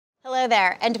Hello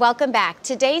there, and welcome back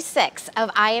to Day 6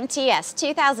 of IMTS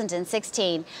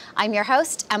 2016. I'm your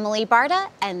host, Emilie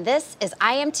Barta, and this is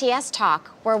IMTS Talk,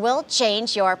 where we'll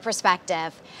change your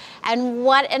perspective. And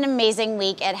what an amazing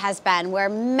week it has been, where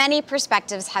many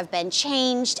perspectives have been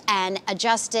changed and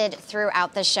adjusted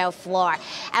throughout the show floor.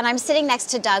 And I'm sitting next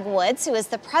to Doug Woods, who is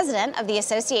the president of the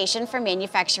Association for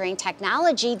Manufacturing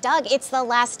Technology. Doug, it's the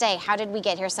last day. How did we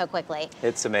get here so quickly?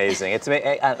 It's amazing.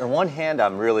 On one hand,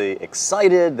 I'm really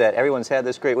excited that everyone's had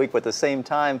this great week, but at the same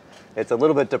time, it's a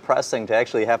little bit depressing to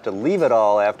actually have to leave it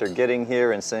all after getting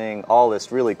here and seeing all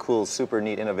this really cool, super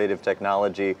neat, innovative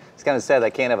technology. It's kind of sad I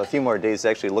can't have a few more days to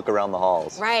actually look around the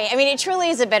halls. Right. I mean, it truly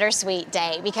is a bittersweet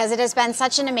day because it has been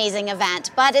such an amazing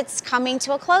event, but it's coming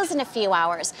to a close in a few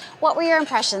hours. What were your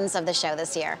impressions of the show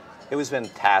this year? It was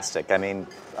fantastic. I mean,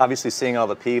 obviously seeing all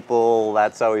the people,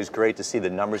 that's always great to see the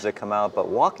numbers that come out, but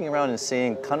walking around and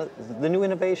seeing kind of the new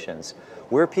innovations,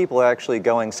 where people are actually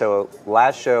going. So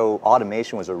last show,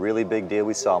 automation was a really big deal.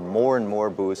 We saw more and more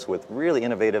booths with really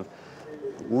innovative,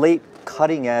 late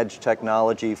cutting edge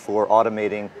technology for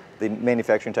automating the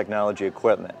manufacturing technology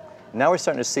equipment. Now we're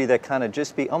starting to see that kind of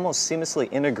just be almost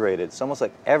seamlessly integrated. It's almost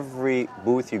like every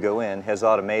booth you go in has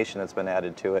automation that's been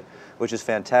added to it, which is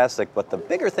fantastic. But the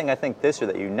bigger thing I think this year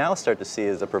that you now start to see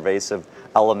as a pervasive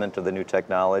element of the new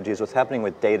technology is what's happening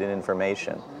with data and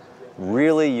information.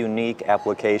 Really unique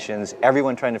applications,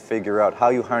 everyone trying to figure out how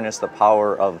you harness the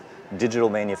power of digital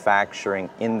manufacturing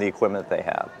in the equipment that they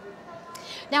have.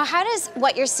 Now, how does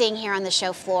what you're seeing here on the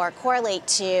show floor correlate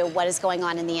to what is going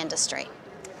on in the industry?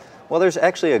 Well, there's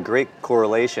actually a great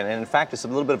correlation, and in fact, it's a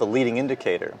little bit of a leading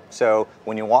indicator. So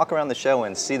when you walk around the show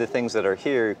and see the things that are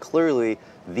here, clearly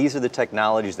these are the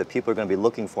technologies that people are going to be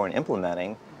looking for and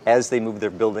implementing as they move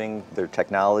their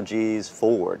technologies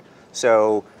forward.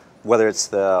 So whether it's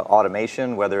the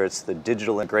automation, whether it's the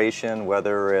digital integration,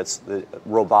 whether it's the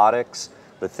robotics,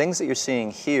 the things that you're seeing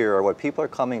here are what people are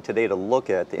coming today to look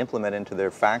at, to implement into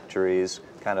their factories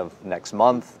kind of next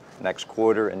month, next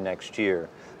quarter, and next year.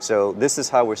 So this is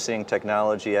how we're seeing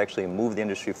technology actually move the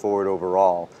industry forward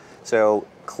overall. So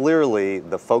clearly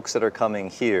the folks that are coming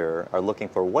here are looking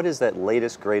for what is that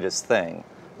latest, greatest thing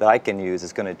that I can use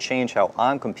that's going to change how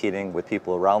I'm competing with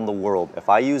people around the world. If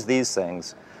I use these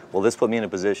things, will this put me in a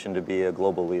position to be a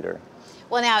global leader?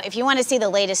 Well, now, if you want to see the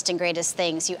latest and greatest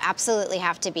things, you absolutely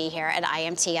have to be here at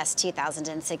IMTS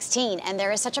 2016. And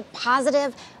there is such a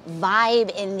positive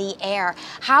vibe in the air.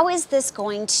 How is this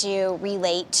going to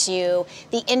relate to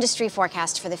the industry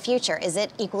forecast for the future? Is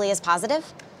it equally as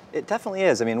positive? It definitely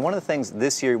is. I mean, one of the things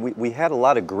this year, we had a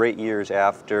lot of great years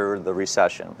after the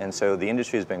recession. And so the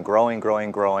industry has been growing.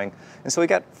 And so we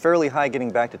got fairly high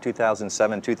getting back to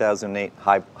 2007, 2008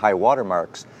 high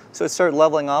watermarks. So it started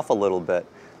leveling off a little bit.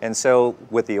 And so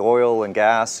with the oil and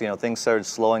gas, things started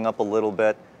slowing up a little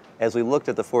bit. As we looked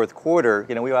at the fourth quarter,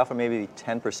 we offered maybe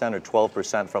 10% or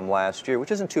 12% from last year,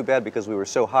 which isn't too bad because we were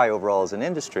so high overall as an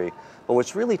industry. But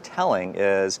what's really telling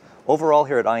is overall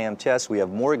here at IMTS, we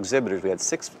have more exhibitors. We had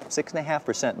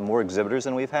 6.5% more exhibitors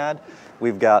than we've had.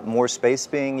 We've got more space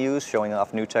being used, showing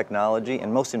off new technology.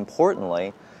 And most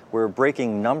importantly, we're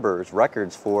breaking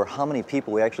records for how many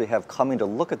people we actually have coming to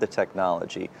look at the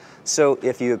technology. So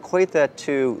if you equate that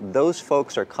to those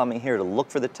folks are coming here to look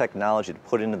for the technology to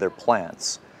put into their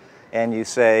plants, and you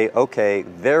say, okay,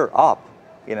 they're up,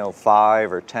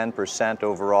 5 or 10%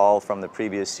 overall from the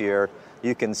previous year,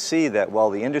 you can see that while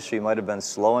the industry might have been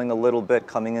slowing a little bit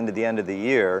coming into the end of the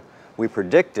year, we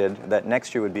predicted that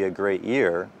next year would be a great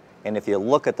year. And if you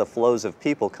look at the flows of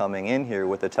people coming in here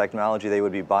with the technology they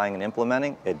would be buying and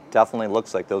implementing, it definitely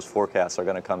looks like those forecasts are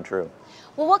going to come true.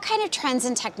 Well, what kind of trends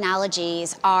and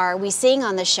technologies are we seeing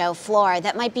on the show floor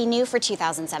that might be new for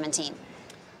 2017?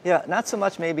 Yeah, not so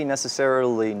much maybe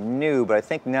necessarily new, but I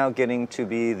think now getting to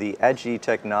be the edgy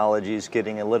technologies,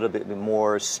 getting a little bit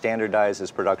more standardized as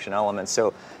production elements.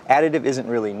 So additive isn't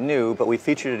really new, but we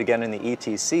featured it again in the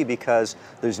ETC because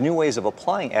there's new ways of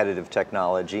applying additive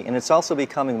technology, and it's also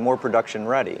becoming more production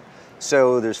ready.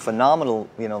 So there's phenomenal,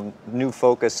 new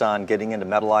focus on getting into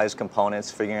metallized components,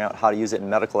 figuring out how to use it in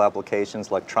medical applications,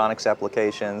 electronics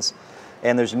applications.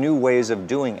 And there's new ways of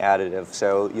doing additive.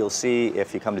 So you'll see,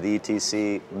 if you come to the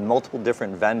ETC, multiple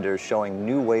different vendors showing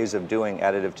new ways of doing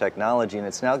additive technology, and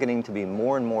it's now getting to be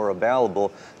more and more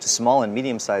available to small and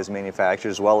medium-sized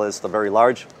manufacturers, as well as the very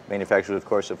large manufacturers, of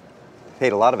course, have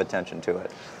paid a lot of attention to it.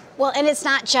 Well, and it's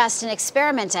not just an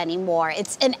experiment anymore.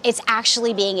 It's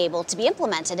actually being able to be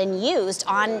implemented and used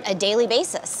on a daily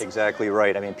basis. Exactly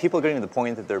right. I mean, people are getting to the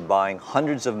point that they're buying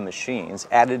hundreds of machines,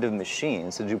 additive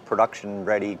machines, to do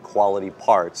production-ready quality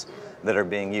parts. that are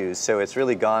being used. So it's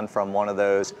really gone from one of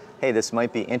those, hey, this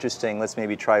might be interesting, let's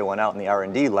maybe try one out in the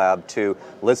R&D lab, to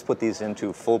let's put these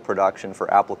into full production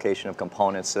for application of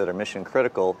components that are mission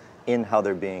critical in how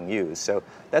they're being used. So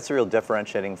that's a real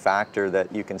differentiating factor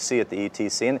that you can see at the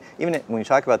ETC. And even when you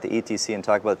talk about the ETC and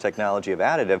talk about the technology of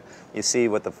additive, you see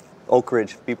what the Oak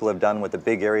Ridge people have done with the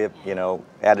big area,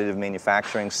 additive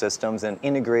manufacturing systems and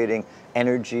integrating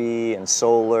energy and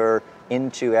solar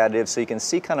into additive. So you can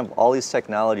see kind of all these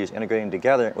technologies integrating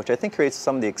together, which I think creates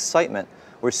some of the excitement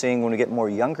we're seeing when we get more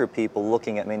younger people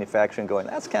looking at manufacturing going,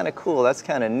 that's kind of cool, that's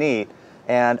kind of neat.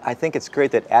 And I think it's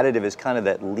great that additive is kind of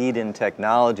that lead-in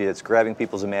technology that's grabbing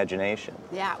people's imagination.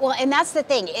 Yeah, well, and that's the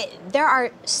thing. There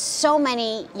are so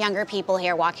many younger people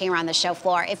here walking around the show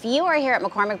floor. If you are here at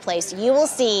McCormick Place, you will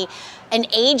see an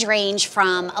age range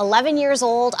from 11 years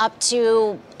old up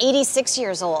to 86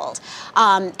 years old.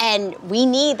 And we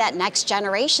need that next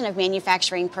generation of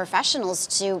manufacturing professionals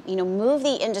to, move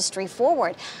the industry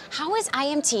forward. How is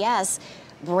IMTS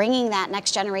bringing that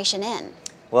next generation in?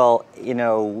 Well,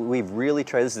 we've really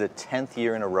tried, this is the 10th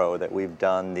year in a row that we've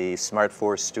done the Smart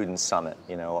Force Student Summit,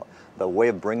 the way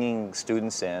of bringing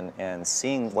students in and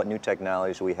seeing what new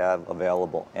technologies we have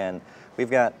available. And we've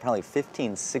got probably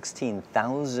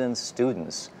 16,000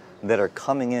 students that are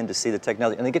coming in to see the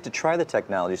technology, and they get to try the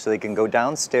technology, so they can go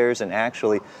downstairs and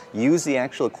actually use the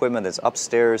actual equipment that's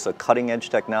upstairs, a cutting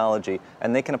edge technology,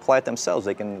 and they can apply it themselves.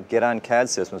 They can get on CAD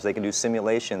systems, they can do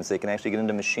simulations, they can actually get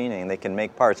into machining, they can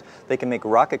make parts, they can make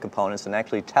rocket components and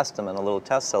actually test them in a little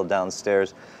test cell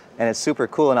downstairs. And it's super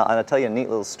cool, and I'll tell you a neat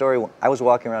little story. I was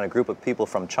walking around a group of people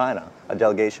from China, a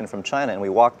delegation from China, and we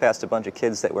walked past a bunch of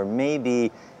kids that were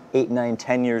maybe 8, 9,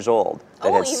 10 years old.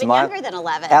 Oh, even younger than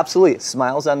 11. Absolutely.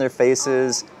 Smiles on their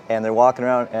faces, and they're walking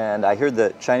around, and I heard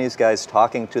the Chinese guys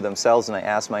talking to themselves, and I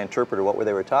asked my interpreter what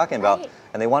they were talking about,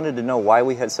 and they wanted to know why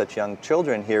we had such young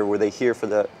children here. Were they here for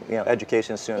the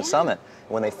Education Student Summit?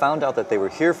 When they found out that they were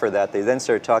here for that, they then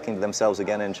started talking to themselves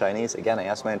again in Chinese. Again, I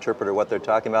asked my interpreter what they're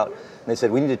talking about, and they said,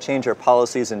 we need to change our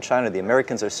policies in China. The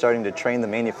Americans are starting to train the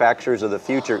manufacturers of the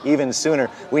future even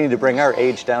sooner. We need to bring our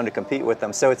age down to compete with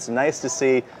them. So it's nice to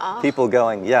see people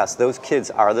going, yes, those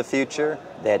kids are the future.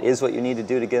 That is what you need to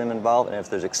do to get them involved. And if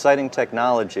there's exciting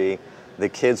technology, the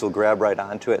kids will grab right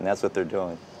onto it, and that's what they're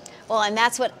doing. Well, and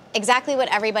that's exactly what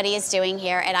everybody is doing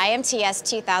here at IMTS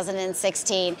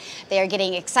 2016. They are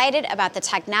getting excited about the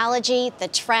technology, the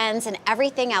trends, and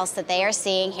everything else that they are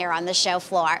seeing here on the show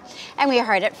floor. And we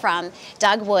heard it from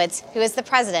Doug Woods, who is the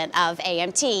president of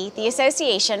AMT, the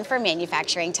Association for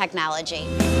Manufacturing Technology.